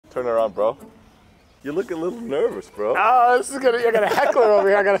Turn around, bro. You look a little nervous, bro. Oh, this is gonna, I got a heckler over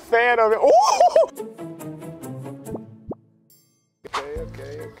here. I got a fan over here. Ooh!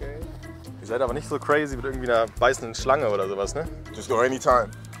 Okay. Ihr seid aber nicht so crazy mit irgendwie einer beißenden Schlange oder sowas, ne? Just go anytime.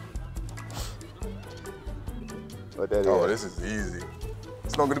 What that Oh, is? this is easy.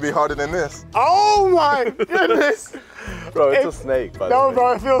 It's not gonna be harder than this. Oh my goodness! Bro, it's a snake, by the No, way.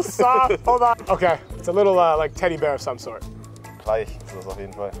 bro, it feels soft. Hold on. Okay, it's a little like teddy bear of some sort. Gleich ist das auf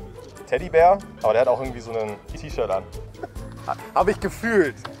jeden Fall. Teddybär, aber der hat auch irgendwie so ein T-Shirt an. Hab ich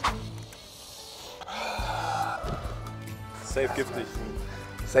gefühlt. Safe giftig.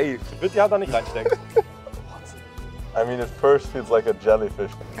 Safe. Ich würde die Hand da nicht reinstecken. I mean, it first feels like a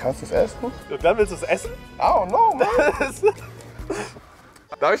jellyfish. Kannst du es essen? Und dann willst du es essen? I don't know, man.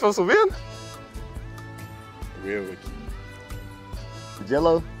 Darf ich was probieren? Really?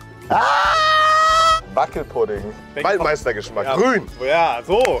 Jello? Wackelpudding. Waldmeistergeschmack. Ja. Grün. Ja,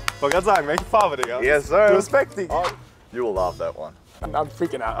 so. Ich wollte gerade sagen, welche Farbe, Digga? Yes, sir. Respecting. Oh, you will love that one. I'm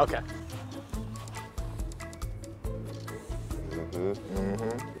freaking out. Okay.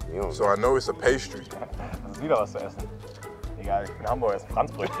 So I know it's a pastry. Das ist wieder was zu essen. Egal, ich bin Hamburger, das ist ein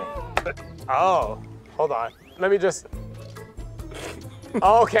Franzbrötchen. Oh, hold on. Let me just.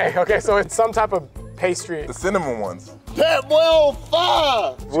 Oh, okay, so it's some type of pastry. The cinnamon ones. That boy on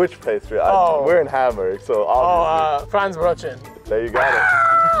fire! Which pastry? Oh. We're in Hamburg, so obviously. Franzbrötchen. There you got it.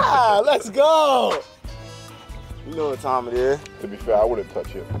 Ah, let's go! You know what time it is. To be fair, I wouldn't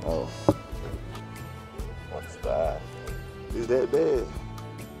touch it. Oh, What's that? is that bad?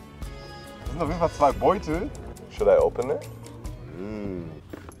 Das sind auf jeden Fall 2 Beutel. Should I open it?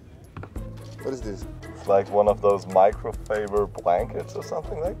 What is this? It's like one of those microfiber blankets or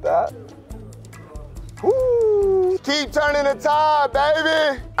something like that. Woo! Keep turning the tide,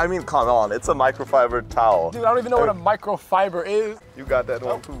 baby! I mean, come on, it's a microfiber towel. Dude, I don't even know what a microfiber is. You got that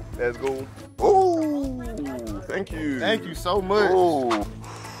one too. Let's go. Ooh, thank you. Thank you so much. Oh.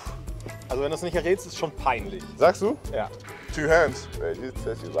 Also wenn du es nicht errätst, ist es schon peinlich. Sagst du? Ja. 2 hands. Man, just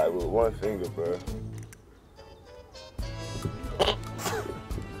touch it like with one finger, bro.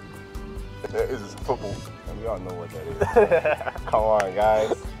 That is football. We all know what that is. Come on,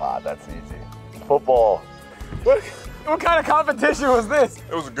 guys. Ah, that's easy. Football. What kind of competition was this?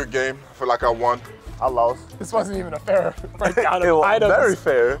 It was a good game. I feel like I won. I lost. This wasn't even a fair breakdown It of was items. very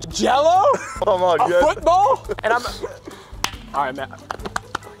fair. Jello? Come on, A guys. football? And I'm. All right, man.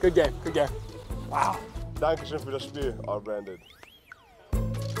 Good game. Wow. Dankeschön für das Spiel, allbranded.